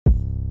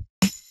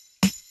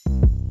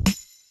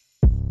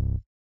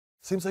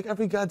Seems like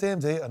every goddamn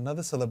day,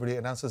 another celebrity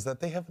announces that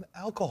they have an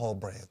alcohol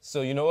brand.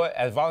 So you know what?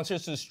 As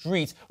volunteers to the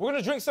streets, we're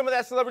gonna drink some of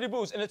that celebrity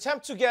booze and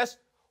attempt to guess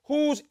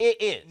whose it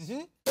is.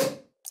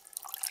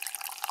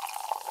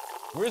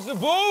 Where's the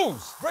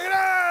booze? Bring it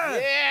on!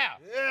 Yeah!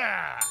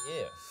 Yeah!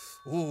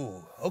 Yeah.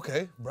 Ooh,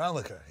 okay. Brown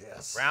liquor,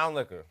 yes. Brown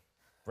liquor.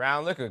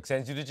 Brown liquor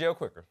sends you to jail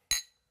quicker.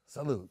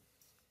 Salute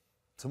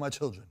to my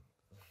children.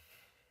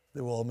 They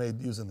were all made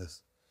using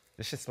this.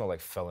 This shit smell like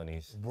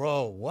felonies.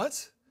 Bro,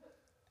 what?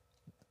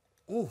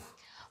 Ooh.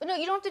 Oh, no,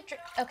 you don't have to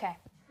drink. Okay.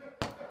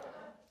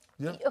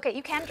 Yeah. Okay,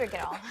 you can drink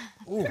it all.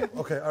 Ooh,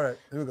 okay, all right,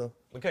 here we go.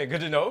 Okay, good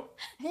to know.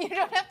 You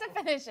don't have to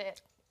finish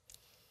it.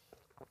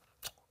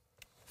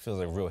 Feels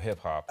like real hip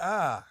hop.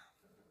 Ah.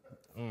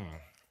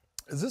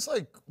 Is this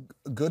like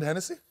good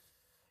Hennessy?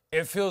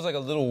 It feels like a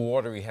little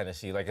watery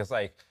Hennessy. Like it's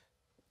like,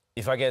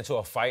 if I get into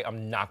a fight,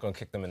 I'm not gonna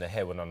kick them in the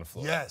head when on the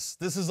floor. Yes,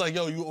 this is like,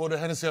 yo, you order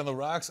Hennessy on the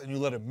rocks and you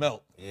let it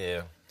melt.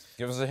 Yeah.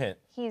 Give us a hint.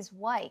 He's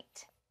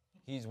white.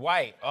 He's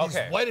white.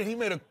 Okay. He's white and he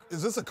made a,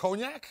 is this a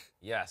cognac?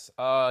 Yes.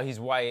 He's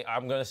white.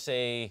 I'm gonna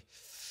say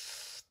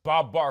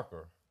Bob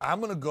Barker.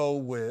 I'm gonna go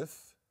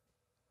with,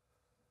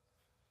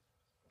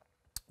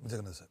 I'm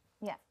taking this in.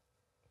 Yeah.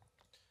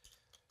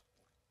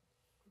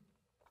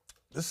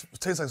 This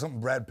tastes like something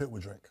Brad Pitt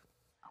would drink.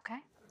 Okay.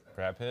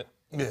 Brad Pitt?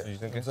 Yeah, So you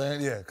thinking? I'm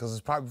saying? Yeah, because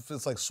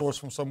it's like sourced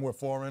from somewhere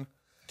foreign.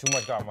 Too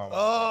much got mama.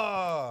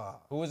 Ah,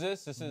 Who is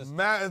this? This is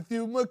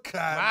Matthew McConaughey.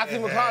 Matthew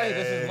McConaughey.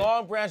 This is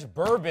Long Branch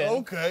Bourbon.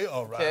 Okay,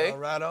 all right, Okay. all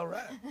right, all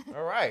right.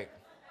 All right.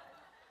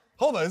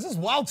 Hold on, is this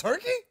wild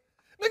turkey?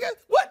 Nigga,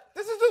 what?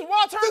 This is just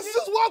wild turkey. This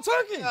is wild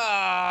turkey.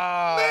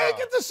 Ah. Man,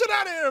 get this shit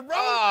out of here, bro.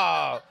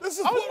 Ah. This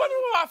is I was what-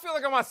 wondering why I feel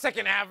like I'm on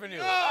 2nd Avenue.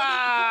 Come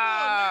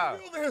on, man,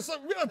 we over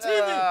here, we on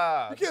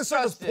TV. You can't serve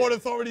us disgusting. Port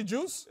Authority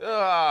juice.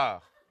 Ah.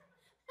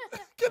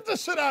 Get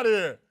this shit out of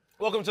here.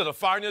 Welcome to the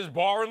finest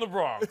bar in the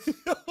Bronx.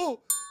 Yo,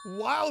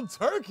 wild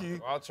turkey.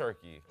 Wild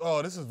turkey.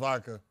 Oh, this is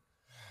vodka.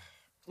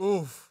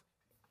 Oof.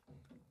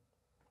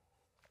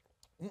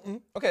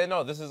 Okay,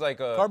 no, this is like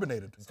a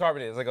Carbonated. It's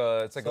carbonated.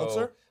 It's like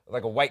Seltzer?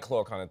 a White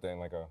Claw kind of thing,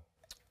 like a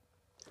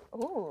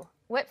Ooh.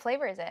 What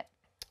flavor is it?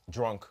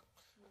 drunk.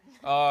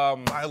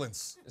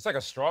 Violence. It's like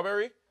a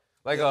strawberry,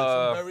 like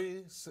Yeah, a.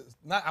 berry.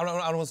 Not. I don't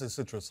want to say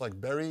citrus. Like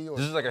berry or.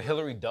 This is like a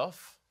Hillary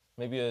Duff,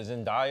 maybe a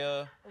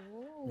Zendaya,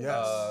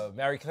 Yes.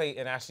 Mary Kate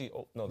and Ashley.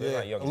 Oh, no, they're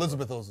not yeah. young.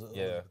 Elizabeth Olsen.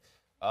 Yeah.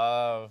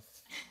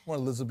 More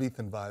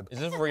Elizabethan vibe. Is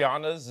this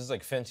Rihanna's? This is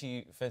like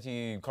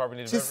Fenty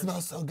carbonated She beverage?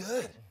 smells so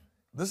good.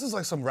 This is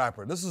like some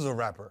rapper. This is a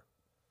rapper.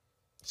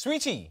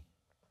 Sweet tea.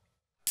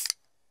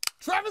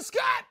 Travis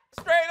Scott.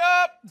 Straight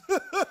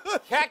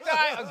up. Cacti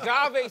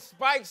agave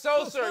spike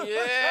seltzer.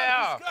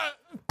 Yeah. Travis Scott.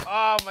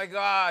 Oh my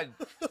God.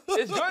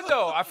 It's good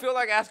though. I feel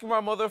like asking my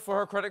mother for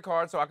her credit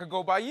card so I could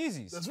go buy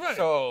Yeezys. That's right.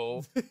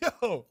 So.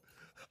 Yo,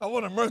 I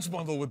want a merch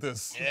bundle with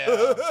this. Yeah.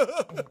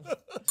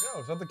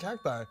 Yo, shout the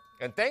cacti.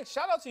 And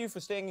shout out to you for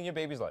staying in your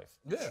baby's life.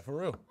 Yeah, for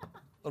real. A lot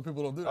of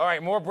people don't do that. All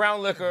right, more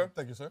brown liquor.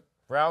 Thank you, sir.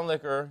 Brown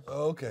liquor.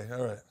 Okay,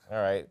 all right.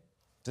 All right.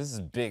 This is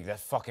big. That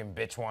fucking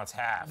bitch wants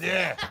half.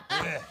 Yeah,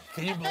 yeah.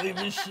 Can you believe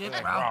this shit,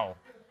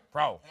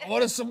 Bro.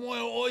 Order some more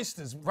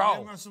oysters.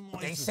 Bro, Order some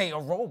they oysters. say a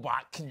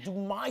robot can do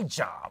my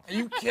job. Are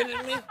you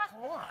kidding me?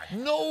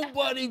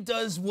 Nobody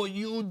does what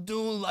you do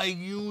like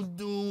you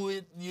do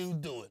it. You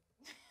do it.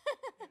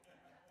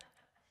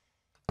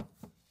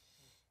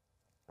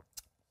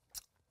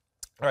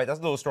 All right, that's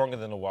a little stronger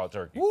than the wild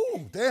turkey.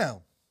 Ooh, damn.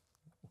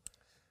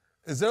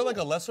 Is there like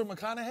a lesser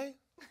McConaughey?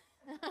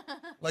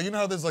 Like, you know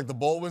how there's like the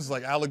Baldwins,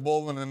 like Alec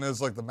Baldwin, and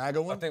there's like the MAGA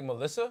I one? think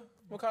Melissa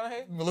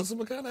McConaughey? Melissa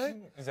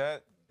McConaughey? Is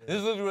that? This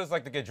is literally just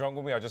like to get drunk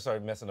with me. I just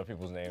started messing up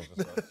people's names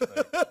and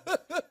stuff.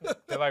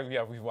 They're like,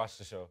 yeah, we watched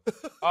the show. You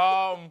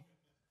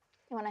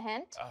want a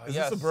hint? Is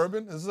yes. this a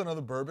bourbon? Is this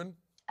another bourbon?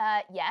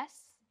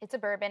 Yes, it's a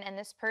bourbon, and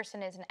this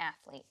person is an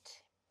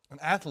athlete. An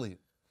athlete.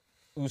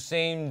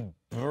 Usain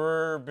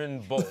Bourbon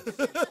Bolt.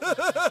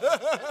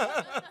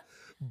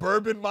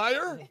 Bourbon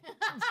Meyer?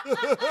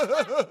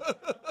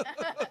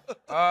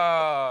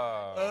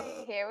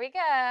 Here we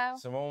go.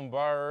 Simone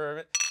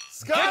Bourbon.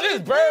 Scottie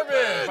Digits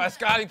Bourbon by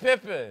Scottie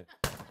Pippen.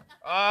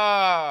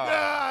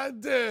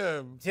 God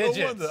damn. Digits.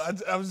 No wonder.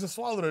 I was just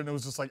swallowing it and it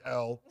was just like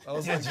L. I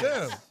was like,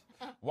 damn.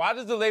 Why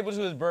does the label to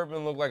his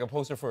bourbon look like a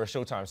poster for a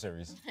Showtime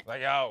series?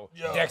 Like, yo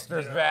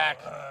Dexter's back.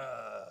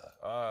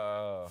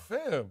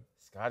 Fam.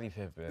 Scottie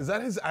Pippen. Is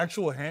that his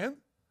actual hand?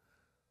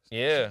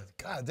 Yeah.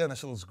 God damn, that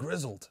shit looks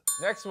grizzled.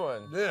 Next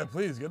one. Yeah,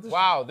 please, get this.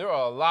 Wow, there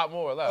are a lot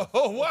more left.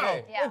 Oh, wow.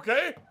 Okay. Yeah.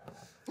 Okay.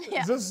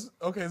 Yeah. Is this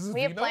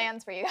We have Vino?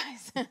 plans for you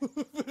guys.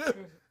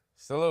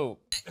 Salute.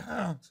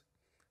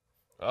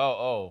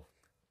 Oh.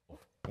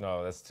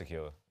 No, that's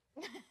tequila.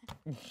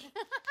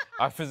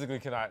 I physically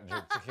cannot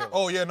drink tequila.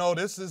 Oh, yeah, no,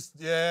 this is,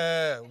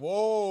 yeah.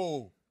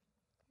 Whoa.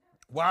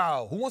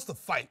 Wow. Who wants to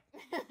fight?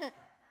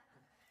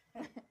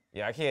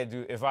 Yeah, I can't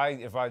do. If I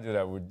do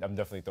that, I'm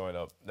definitely throwing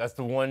up. That's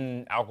the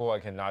one alcohol I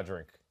cannot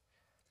drink.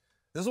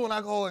 This is one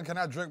alcohol I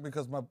cannot drink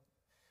because my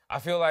I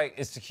feel like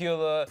it's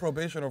tequila.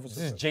 probation officer.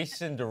 This is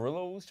Jason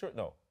Derulo's shirt.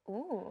 No.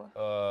 Ooh.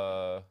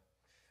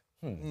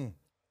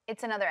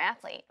 It's another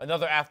athlete.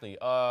 Another athlete.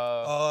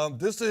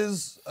 This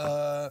is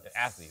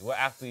Athlete. What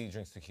athlete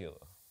drinks tequila?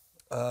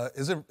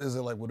 is it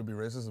like, would it be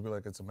racist to be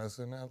like it's a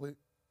Mexican athlete?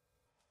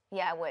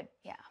 Yeah, I would.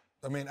 Yeah.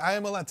 I mean, I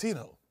am a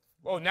Latino.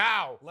 Oh,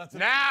 now. Latin-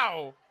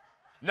 Now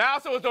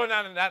someone's throwing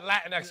down that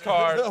Latinx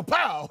card. Oh,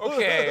 pow.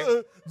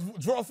 Okay.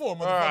 Draw four,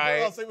 motherfucker.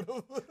 right. I'll say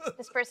what-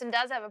 This person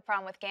does have a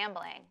problem with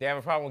gambling. They have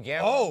a problem with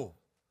gambling?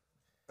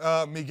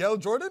 Oh, Miguel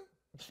Jordan?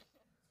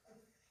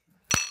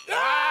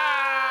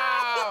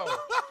 Wow!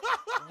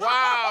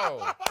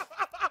 Wow!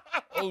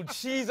 Oh,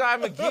 Cheese-Eye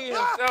McGee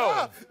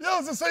himself. Yo,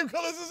 it's the same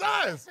color as his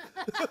eyes.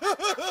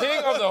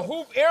 King of the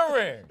hoop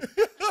earring.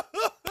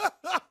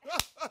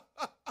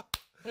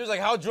 He was like,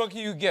 how drunk can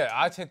you get?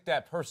 I take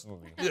that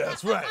personally. Yeah,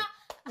 that's right.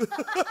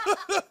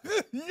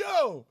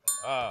 Yo.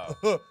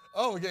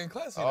 Oh, we're getting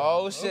classy now.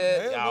 Oh,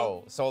 shit. Okay,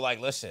 Yo, so like,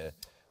 listen,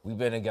 we've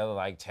been together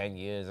like 10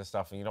 years and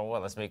stuff, and you know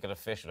what? Let's make it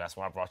official. That's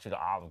why I brought you to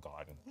Olive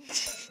Garden.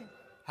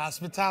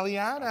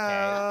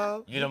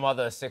 Hospitaliano. Okay? You're the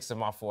mother of 6 of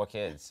my 4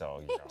 kids, so,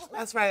 you know.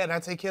 That's right, and I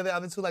take care of the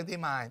other 2 like they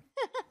mine.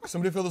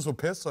 Somebody fill this with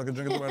piss so I can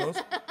drink it through my nose?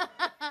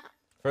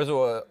 First of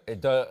all,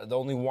 the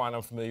only wine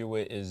I'm familiar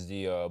with is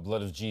the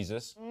Blood of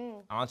Jesus.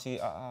 Auntie,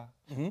 It's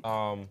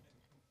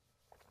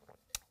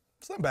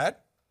not bad.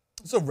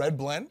 It's a red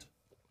blend.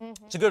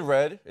 It's a good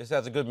red. It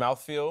has a good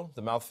mouthfeel.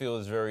 The mouthfeel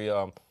is very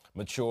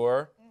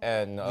mature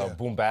and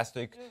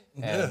bombastic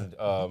and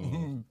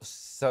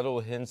subtle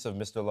hints of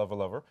Mr. Lover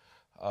Lover.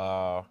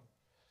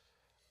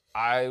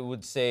 I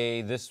would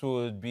say this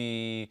would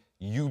be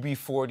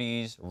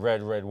UB40's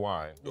red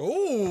wine.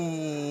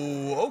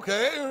 Ooh,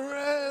 okay.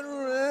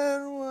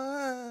 Red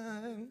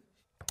wine.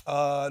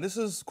 This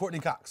is Courtney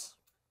Cox.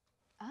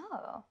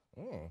 Oh.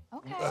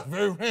 Okay.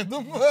 Very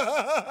random.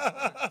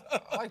 I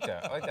like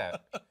that. I like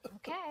that.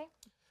 Okay.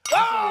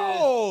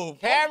 Oh!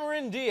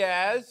 Cameron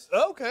Diaz,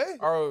 Okay.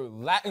 our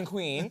Latin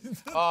queen.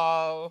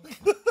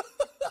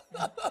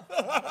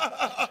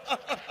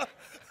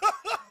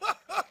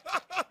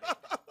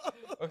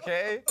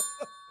 Okay.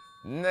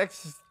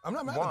 Next I'm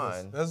not mad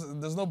wine. at this.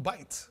 There's no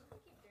bite.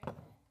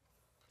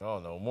 Oh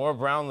no, more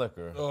brown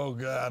liquor. Oh,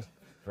 God.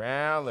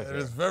 Brown liquor. It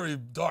is very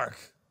dark.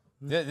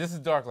 This is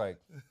dark like.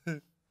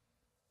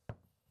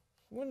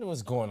 Wonder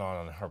what's going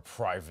on her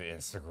private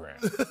Instagram.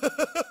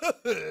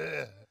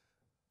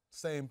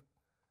 Same.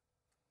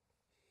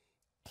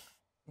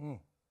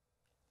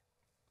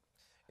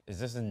 Is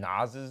this a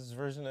Nas's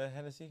version of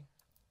Hennessy?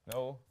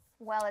 No.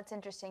 Well, it's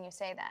interesting you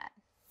say that.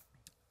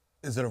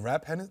 Is it a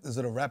rap Hennessy? Is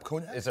it a rap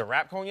cognac? Is it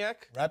rap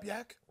cognac? Rap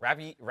yak?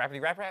 Rappity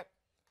rap?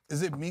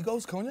 Is it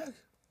Migos cognac?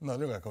 No,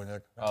 they don't got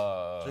cognac.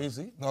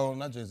 Jay-Z? No,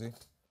 not Jay-Z.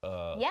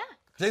 Yeah.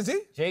 Jay-Z?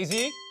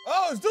 Jay-Z?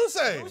 Oh, it's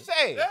Duce. Duce.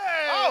 Hey,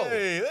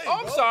 there you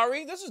I'm go.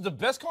 sorry. This is the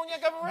best cognac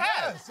I've ever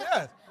had. Yes,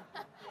 yes.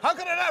 How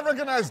could I not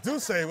recognize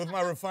Duce with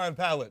my refined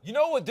palate? You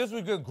know what this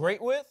would go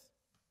great with?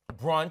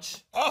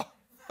 Brunch. Oh.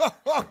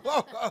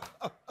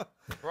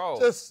 Bro.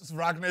 Just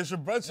Rock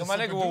Nation brunch. So my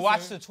nigga will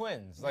watch the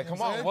twins. Like,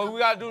 come on, what we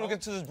gotta do to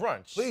get to this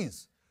brunch?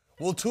 Please.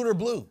 We'll tutor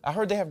Blue. I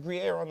heard they have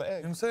Gruyere on the You know what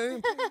egg. I'm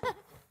saying?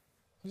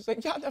 He's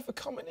like, y'all never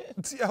coming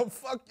in. Yo,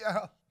 fuck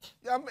y'all.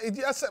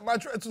 Y'all said my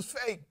dreads was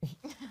fake.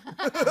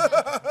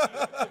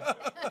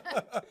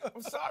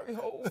 I'm sorry,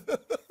 ho.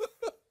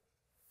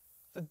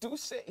 The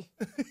Douce.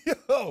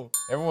 Yo.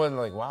 Everyone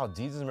like, wow,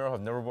 Desus and Mero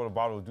have never bought a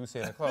bottle of Douce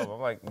in the club. I'm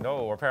like,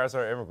 no, our parents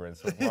are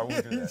immigrants, so why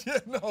would we do that? Yeah,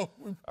 no.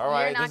 All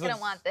right. You're not this gonna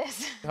looks- want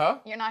this. Huh?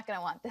 You're not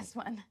gonna want this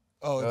one.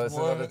 Oh, it's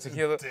another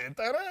tequila.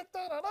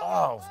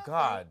 Oh,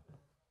 God.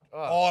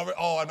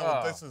 Oh, I know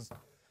what this is.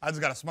 I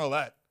just gotta smell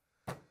that.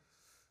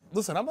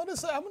 Listen, I'm gonna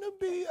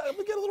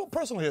get a little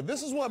personal here.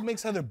 This is what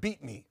makes Heather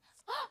beat me.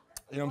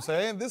 You know what I'm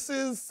saying? This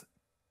is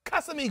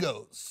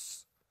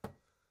Casamigos.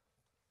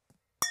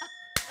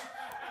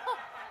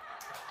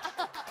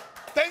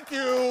 Thank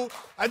you.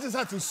 I just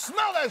had to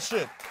smell that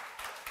shit.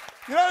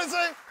 You know what I'm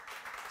saying?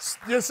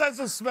 Your sense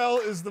of smell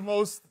is the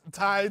most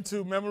tied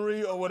to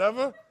memory or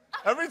whatever.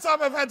 Every time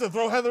I've had to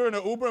throw Heather in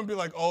an Uber and be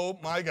like, oh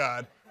my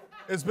God,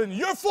 it's been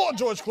your fault,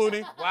 George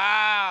Clooney.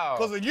 Wow.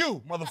 Because of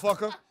you,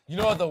 motherfucker. You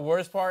know what the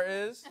worst part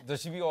is?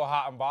 Does she be all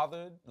hot and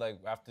bothered? Like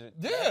after.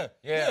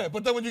 Yeah.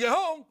 But then when you get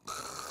home,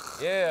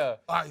 Yeah.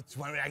 all right,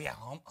 when I get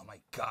home, oh my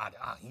God,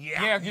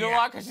 yeah. Yeah, you know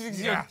why? Because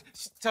Yeah.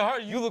 to her,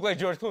 you look like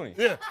George Clooney.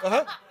 Yeah,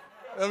 uh-huh.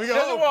 Then we She go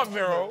doesn't home. want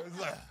Mero. It's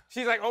like,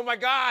 She's like, oh my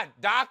God,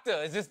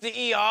 doctor, is this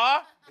the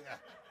ER?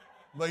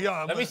 but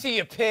yo, Let me see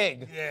your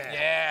pig.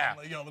 Yeah.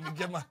 Like, yo, let me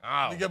get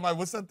Oh. my,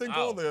 what's that thing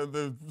called?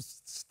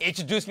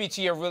 Introduce me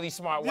to your really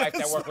smart wife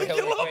that worked with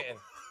Hillary speculum. Clinton.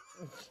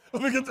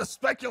 Let me get the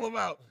speculum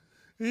out.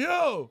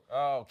 Yo.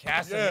 Oh,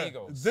 Yeah,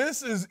 Casamigos.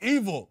 this is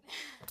evil.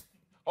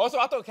 Also,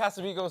 I thought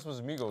Casamigos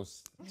was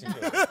Migos.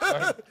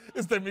 Like,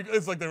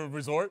 It's like their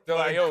resort. they're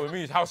like, yo, it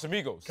means House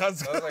Amigos. I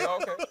was Cas- like, oh,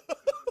 okay.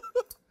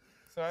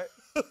 It's all right.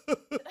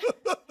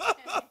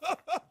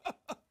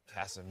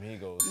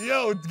 Casamigos.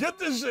 Yo, get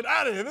this shit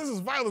out of here. This is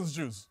violence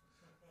juice.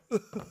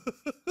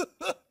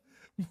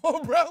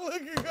 More brown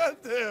liquor,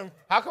 goddamn.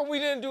 How come we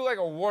didn't do like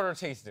a water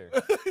tasting?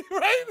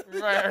 Right?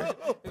 Right.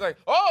 He's like,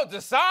 oh,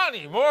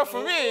 Dasani, more for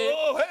me.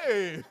 Oh,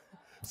 hey.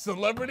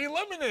 Celebrity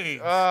lemonade.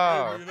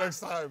 Oh. Maybe next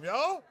time,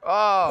 yo.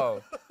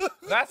 Oh,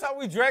 that's how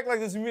we drank like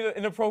this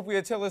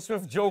inappropriate Taylor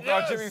Swift joke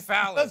on Jimmy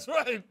Fallon. That's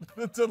right.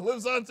 It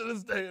lives on to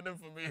this day in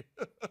infamy.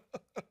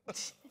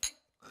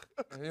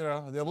 You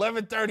know, the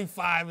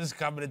 11:35 is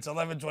coming. It's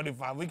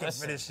 11:25. We can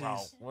finish Bro,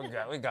 these.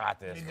 we got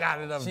this. We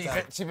got it up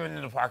time. She been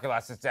in the parking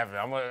lot since 7.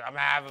 I'm gonna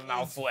have a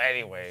mouthful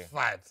anyway.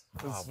 Fine.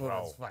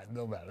 bro. It's fine.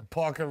 No matter.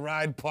 Park and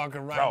ride, Bro.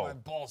 my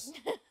boss.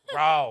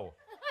 Bro,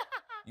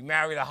 you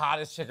married the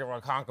hottest chick in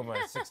Ronkonkoma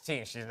at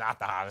 16. She's not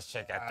the hottest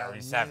chick at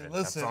 37.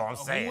 Listen, That's all I'm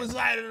saying. who was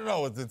I to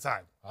know at the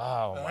time?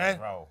 Oh, my right?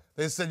 bro.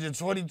 They said you're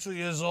 22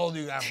 years old,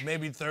 you got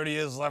maybe 30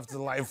 years left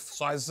in life.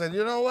 So I said,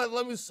 you know what?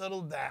 Let me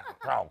settle down.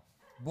 Bro.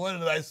 Boy,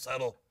 did I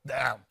settle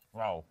down.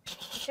 Bro. Do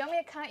you want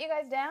me to count you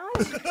guys down?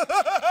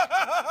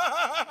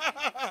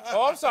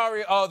 Oh, I'm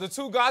sorry. The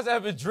two guys that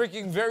have been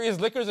drinking various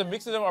liquors and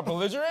mixing them are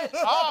belligerent?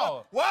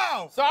 Oh.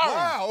 Wow. Sorry.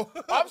 Wow.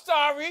 I'm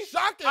sorry.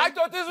 Shocking. I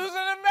thought this was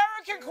an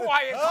American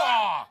quiet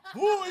car.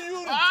 Who are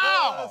you to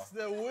Ow. tell us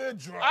that we're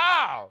drunk?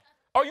 Oh.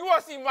 Oh, you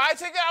want to see my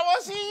ticket? I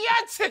want to see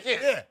your ticket.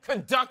 Yeah.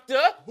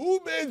 Conductor. Who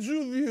made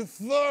you the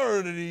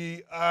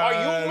authority? Are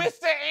you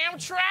Mr.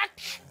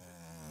 Amtrak?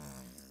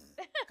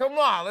 Come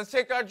on, let's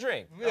take our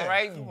drink. Yeah, all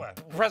right? come on.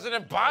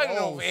 President Biden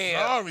Oh, over here.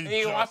 sorry,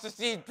 He Joe. wants to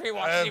see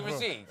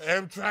receipts.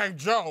 Amtrak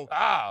Joe.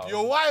 Oh.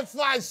 Your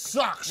Wi-Fi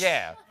sucks.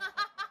 Yeah.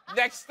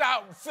 Next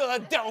stop,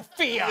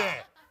 Philadelphia. Yeah.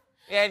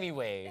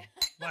 Anyway,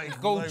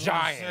 go we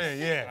Giants. say,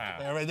 yeah.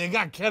 All right, they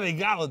got Kenny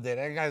Galladay.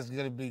 That guy's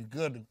gonna be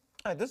good.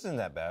 Hey, this isn't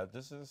that bad.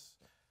 This is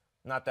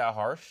not that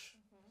harsh.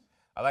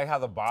 I like how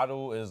the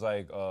bottle is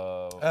like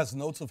Has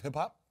notes of hip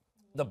hop.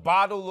 the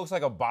bottle looks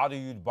like a bottle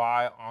you'd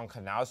buy on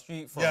Canal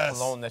Street for Yes. a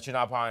cologne that you're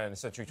not buying in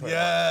Century 21.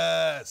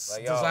 Yes.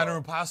 Like, yo, Designer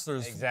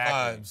imposters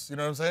exactly. vibes. You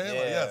know what I'm saying?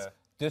 Yeah. Like, yes.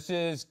 This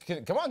is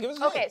come on, give us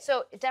a Okay,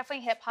 so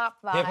definitely hip hop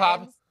vibes. Hip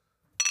hop.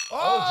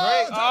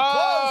 Oh, Drake.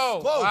 Oh,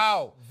 close.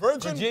 wow.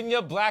 Virgin.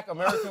 Virginia Black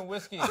American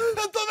Whiskey. I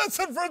thought that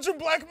said virgin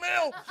black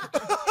male.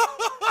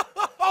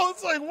 I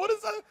was like, what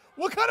is that?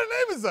 What kind of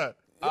name is that?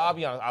 I'll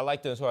be honest, I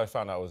liked it until I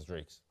found out it was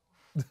Drake's.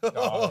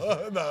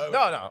 No.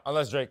 No,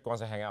 unless Drake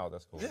wants to hang out,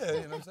 that's cool. Yeah,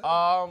 you know what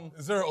I'm saying?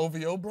 Is there an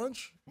OVO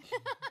brunch?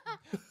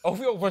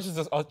 OVO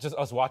versus just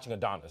us watching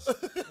Adonis.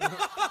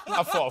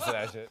 I fall for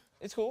that shit.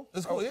 It's cool.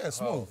 It's cool, yeah,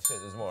 smooth. Oh,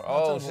 shit, there's more.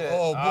 Oh, shit.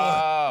 Oh,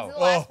 boy. This is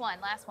the last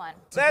one, last one.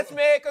 Let's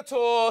make a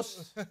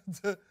toast.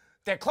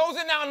 They're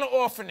closing down the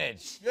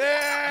orphanage.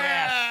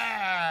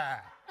 Yeah!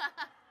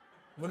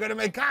 We're gonna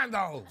make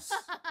condos.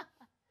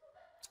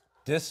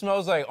 This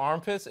smells like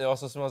armpits. It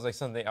also smells like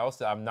something else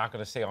that I'm not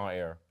going to say on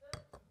air.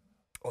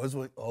 Oh, it's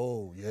like,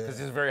 oh, yeah. Because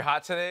it's very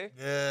hot today.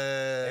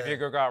 Yeah. If your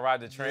girl got to ride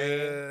the train.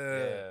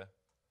 Yeah. Yeah.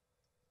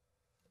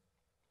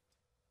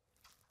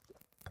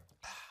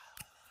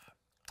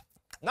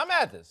 Not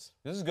mad at this.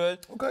 This is good.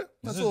 Okay,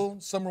 that's a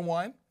little summer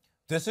wine.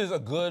 This is a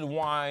good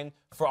wine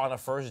for on a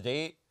first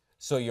date,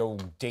 so your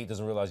date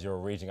doesn't realize you're a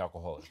raging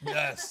alcoholic.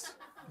 Yes.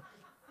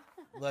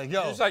 Like,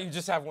 yo. It's like you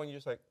just have one, you're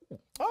just like,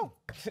 oh,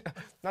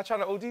 not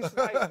trying to OD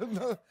tonight.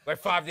 No. Like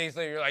 5 days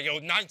later, you're like, yo,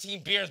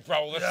 19 beers,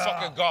 bro. Let's Yeah.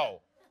 fucking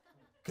go.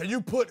 Can you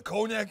put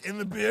cognac in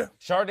the beer?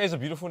 Chardonnay's a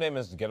beautiful name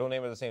and it's a ghetto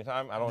name at the same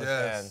time. I don't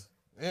understand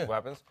Yeah. what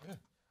happens.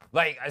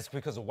 Like, it's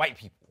because of white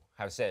people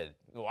have said,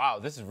 wow,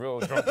 this is real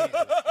drunk music.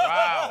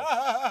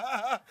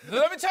 Wow.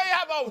 Let me tell you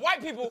how about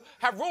white people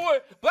have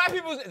ruined black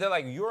people. They're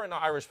like, you're in an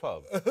Irish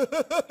pub.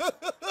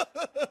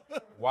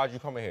 Why'd you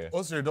come in here?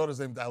 Also, your daughter's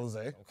named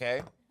Alize.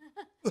 Okay?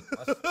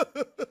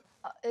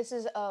 This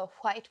is a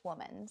white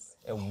woman's.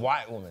 A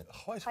white woman.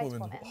 White White woman.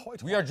 woman.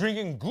 White We are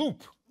drinking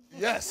Gloop.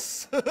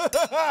 Yes.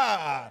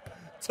 To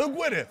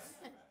Gwyneth.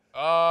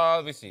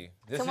 Let me see.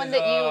 This Someone is,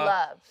 that you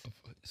love.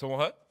 Someone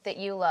what? That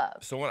you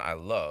love. Someone I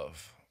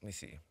love. Let me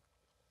see.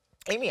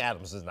 Amy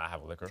Adams does not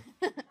have a liquor.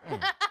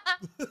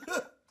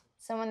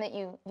 Someone that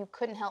you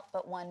couldn't help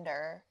but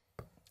wonder.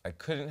 I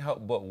couldn't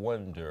help but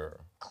wonder.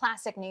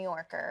 Classic New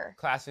Yorker.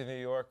 Classic New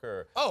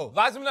Yorker. Oh.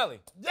 Liza Minnelli.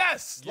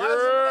 Yes. You're Liza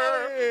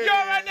Minnelli.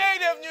 a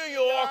native New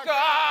Yorker.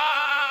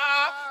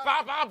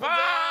 Ba, ba, ba.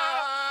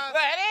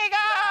 Let it go.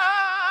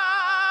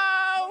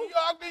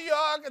 New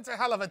York, it's a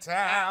hell of a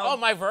town. Oh,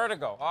 my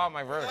vertigo. Oh,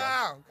 my vertigo.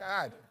 Oh,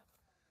 God.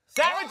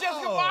 Sarah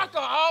Jessica Parker.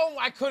 Oh,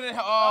 I couldn't.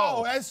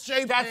 Oh,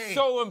 SJP. That's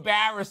so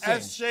embarrassing.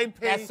 SJP.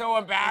 That's so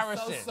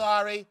embarrassing. I'm so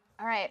sorry.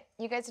 All right,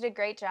 you guys did a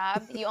great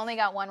job. You only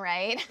got one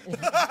right.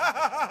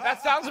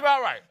 That sounds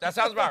about right. That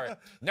sounds about right.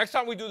 Next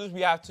time we do this,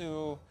 we have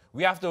to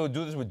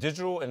do this with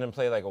digital and then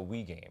play like a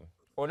Wii game.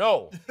 Or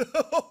no,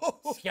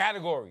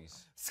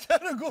 categories.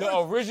 Category. The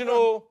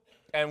original,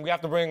 and we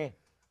have to bring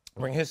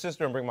his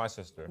sister and bring my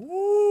sister.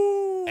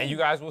 Ooh. And you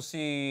guys will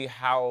see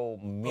how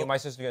me and my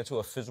sister get into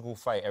a physical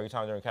fight every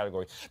time during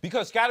categories.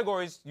 Because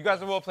categories, you guys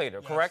have all played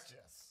it, correct?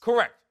 Yes.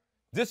 Correct.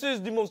 This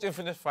is the most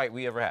infinite fight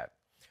we ever had.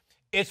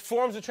 It's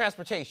forms of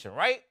transportation,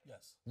 right?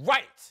 Yes.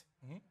 Right.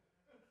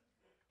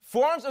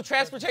 Forms of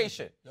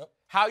transportation. Yep.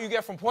 How you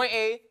get from point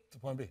A To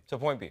point B. to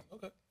point B.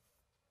 Okay.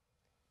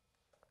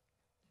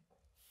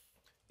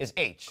 Is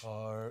H.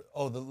 Car.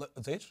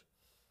 It's H?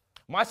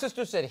 My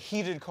sister said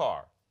heated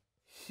car.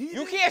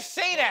 You can't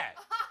say that.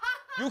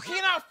 You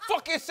cannot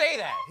fucking say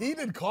that.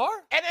 Heated car?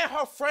 And then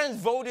her friends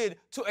voted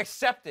to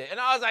accept it. And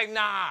I was like,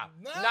 nah,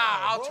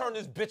 I'll bro. turn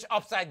this bitch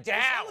upside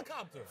down.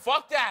 Helicopter.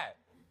 Fuck that.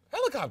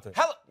 Helicopter.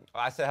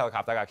 I said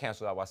helicopter. I got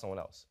canceled out by someone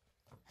else.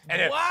 And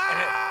then,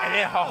 Wow. and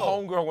then her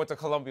homegirl went to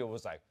Colombia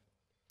was like,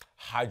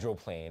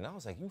 hydroplane. I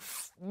was like,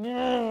 That's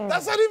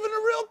not even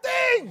a real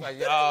thing. Like,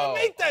 They didn't even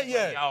make that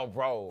yet. Yo,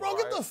 bro. Bro,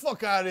 get the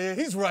fuck out of here.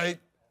 He's right.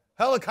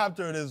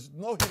 Helicopter it is.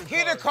 No heated car.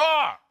 Heated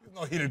car.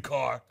 No heated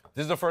car.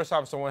 This is the first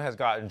time someone has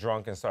gotten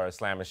drunk and started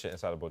slamming shit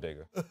inside a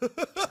bodega.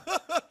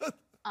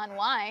 On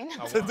wine.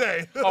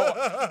 Today.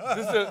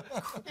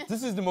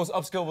 This is the most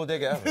upscale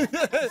bodega ever.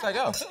 It's like,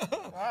 oh,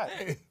 all right.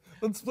 Hey,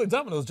 let's play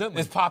dominoes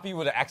gently. It's Poppy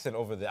with an accent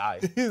over the I.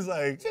 He's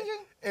like,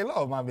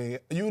 hello, mommy.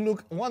 You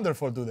look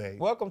wonderful today.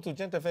 Welcome to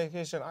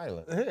Gentrification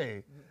Island.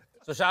 Hey.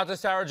 So shout out to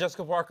Sarah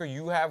Jessica Parker.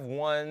 You have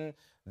won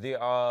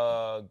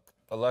the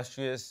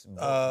illustrious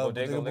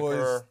Bodega Liquor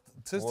Boys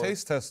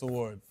Taste Test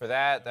Award. For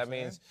that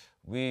means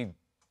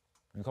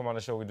you come on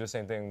the show, we do the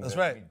same thing. That's that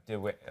right. We did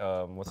with,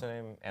 what's her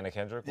name? Anna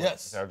Kendrick?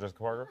 Yes. Sarah Jessica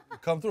Parker.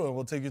 Come through and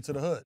we'll take you to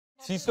the hood.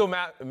 She's still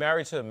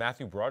married to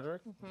Matthew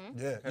Broderick?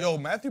 Yeah. Yo,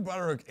 Matthew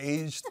Broderick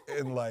aged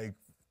in like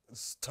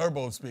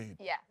turbo speed.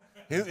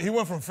 Yeah. He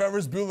went from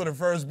Ferris Bueller to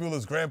Ferris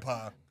Bueller's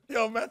grandpa.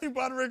 Yo, Matthew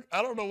Broderick,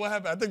 I don't know what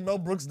happened. I think Mel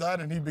Brooks died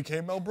and he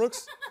became Mel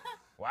Brooks.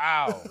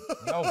 Wow.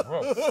 Mel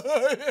Brooks.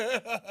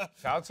 Yeah.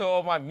 Shout out to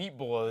all my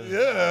meatballs.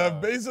 Yeah,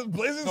 blazing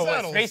So like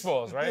saddles.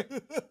 Spaceballs, right?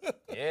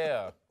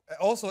 Yeah.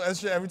 Also,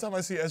 SJ, every time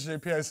I see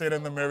SJP, I say it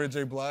in the Mary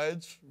J.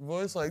 Blige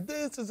voice, like,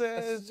 this is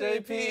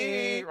SJP.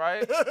 JP,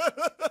 right?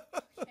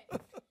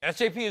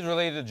 SJP is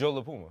related to Joe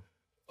LaPuma.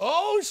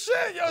 Oh,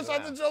 shit. Yo,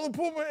 shout out to Joe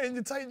LaPuma and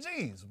your tight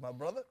jeans, my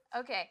brother.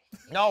 Okay.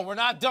 No, we're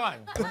not done.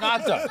 We're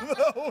not done.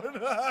 No, we're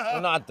not.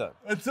 We're not done.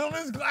 Until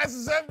this glass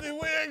is empty, we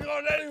ain't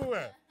going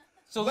anywhere.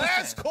 So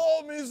Last listen,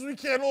 call means we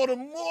can't order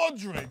more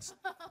drinks.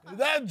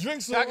 That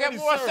drink's I already get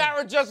more served.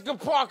 Sarah Jessica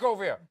Parker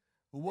over here.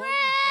 What?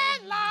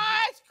 Red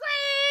lights,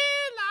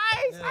 green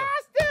lights, Yeah.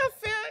 I still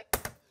feel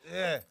it.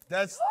 Yeah,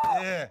 that's.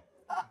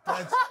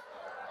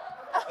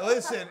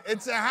 Listen,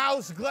 it's a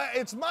house glass.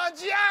 It's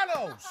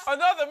Maggiano's.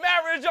 Another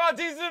marriage on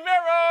Desus and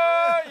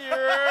Mero.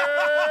 Yeah.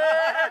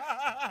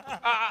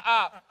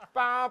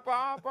 Ba,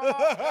 ba,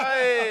 ba.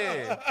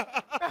 Hey.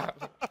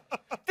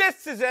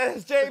 This is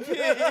SJP.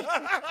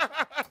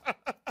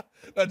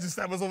 That just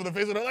stabbed us over the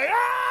face and I'm like,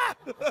 ah!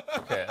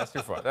 Okay, that's too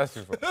far. That's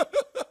too far.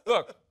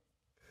 Look,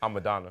 I'm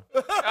Madonna.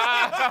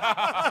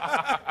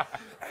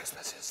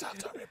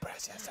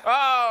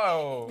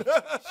 Oh,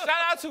 shout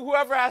out to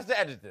whoever has to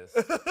edit this.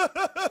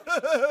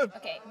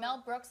 Okay,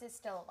 Mel Brooks is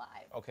still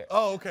alive. Okay.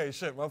 Oh, okay,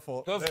 shit, my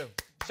fault. So, Damn.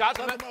 shout out Shout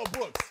out to to Mel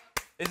Brooks.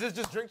 Is this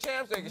just drink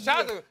champs? Like,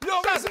 shout out to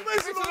Yo, shout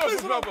make some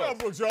noise for Mel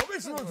Brooks, yo.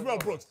 Make some noise for Mel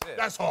Brooks. Yeah.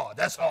 That's hard.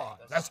 That's hard.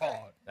 That's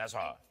hard. That's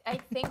hard. I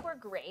think we're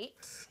great.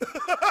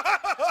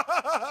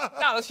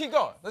 Now let's keep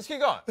going. Let's keep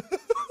going.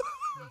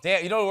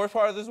 Damn, you know the worst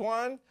part of this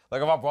one?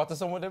 Like if I brought this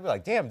to someone, they'd be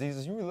like, "Damn,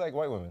 Jesus, you really like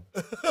white women."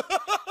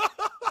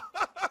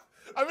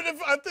 I mean,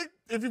 I think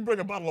if you bring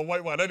a bottle of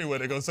white wine anyway,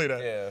 they're gonna say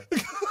that. Yeah.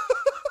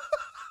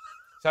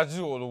 Shout out to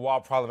the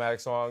wild problematic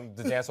song,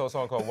 the dancehall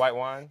song called White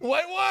Wine.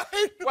 White wine.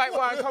 White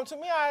wine, come to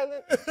me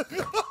island.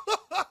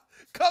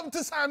 Come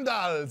to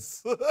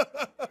Sandals.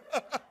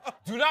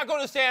 Do not go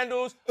to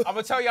Sandals. I'm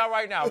gonna tell y'all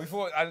right now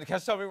before I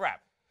catch something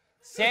rap.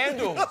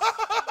 Sandals.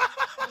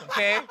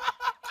 Okay?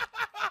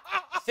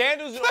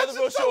 Sandals in all the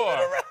real shore.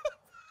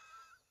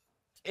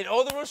 In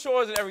all the real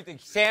shores and everything,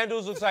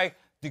 Sandals looks like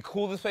the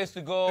coolest place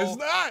to go. It's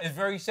not. It's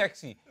very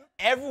sexy.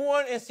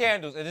 Everyone in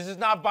Sandals, and this is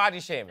not body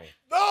shaming,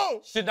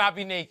 No. should not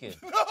be naked.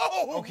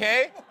 No.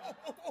 Okay?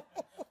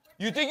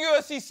 You think you're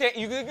gonna see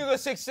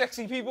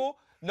sexy people?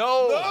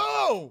 No.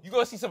 No. You're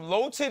gonna see some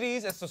low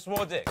titties and some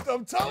small dicks.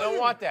 I'm telling you. You don't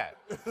want that.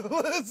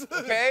 Listen.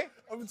 Okay?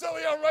 I'm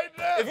telling y'all right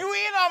now. If you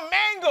eating on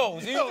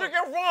mangoes and you Yo.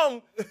 drinking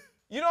rum,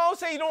 you know what I'm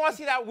saying? You don't want to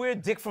see that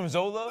weird dick from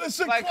Zola.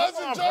 Listen, like, come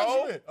cousin on,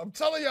 judgment. I'm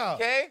telling y'all.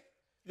 Okay?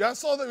 Y'all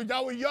saw that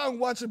y'all were young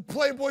watching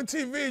Playboy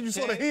TV and you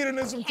saw the Okay. heating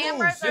in some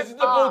Cameras cruise. This is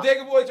the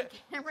Bodega Boy.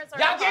 Cameras are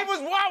Y'all off. gave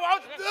us wow.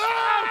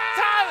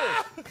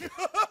 Ah! I'm tired.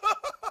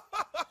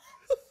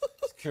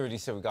 Security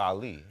said we gotta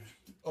leave.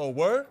 Oh,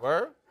 word?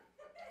 Word?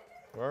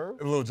 Word?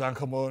 And Lil Jon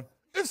come on.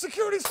 If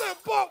security said,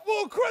 "Fuck,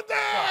 Will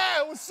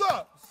Credit, what's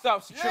up?" What's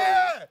up, security?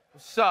 Yeah.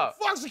 What's up?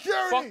 Fuck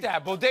security. Fuck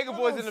that. Bodega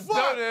Boys in the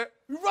Fuck. building.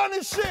 We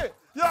running shit.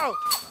 Yo.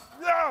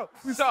 We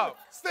What's up?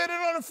 standing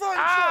on the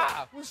furniture.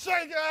 Ah. We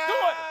shaking. Do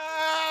it.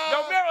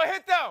 Yo, Mero,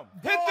 hit them.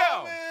 Hit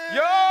them. man.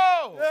 Yo.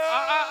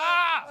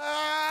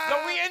 Yeah. Yo,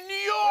 we in New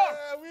York.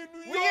 Yeah, we in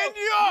New York. We in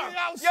New York. We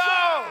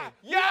outside.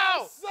 Yo. We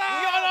outside.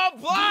 We on our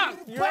block.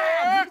 You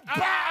heard?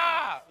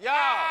 Yo.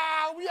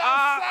 We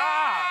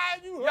outside.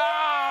 You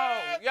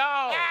heard?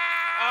 Yo.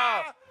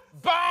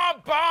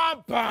 Bomb,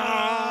 bomb,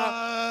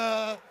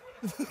 bomb.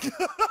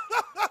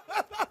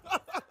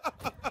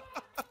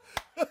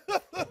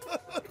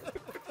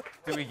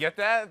 Did we get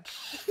that?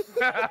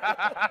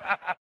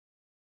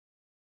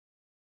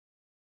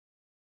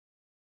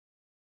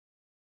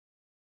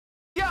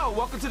 Yo,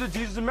 welcome to the the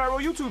Desus and Mero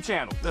YouTube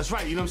channel. That's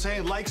right, you know what I'm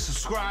saying? Like,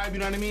 subscribe, you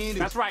know what I mean?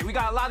 That's right, we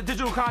got a lot of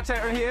digital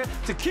content in here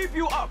to keep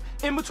you up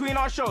in between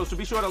our shows. So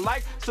be sure to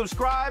like,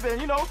 subscribe,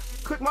 and, you know,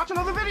 click watch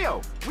another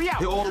video. We out.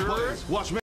 Hit all the buttons. Watch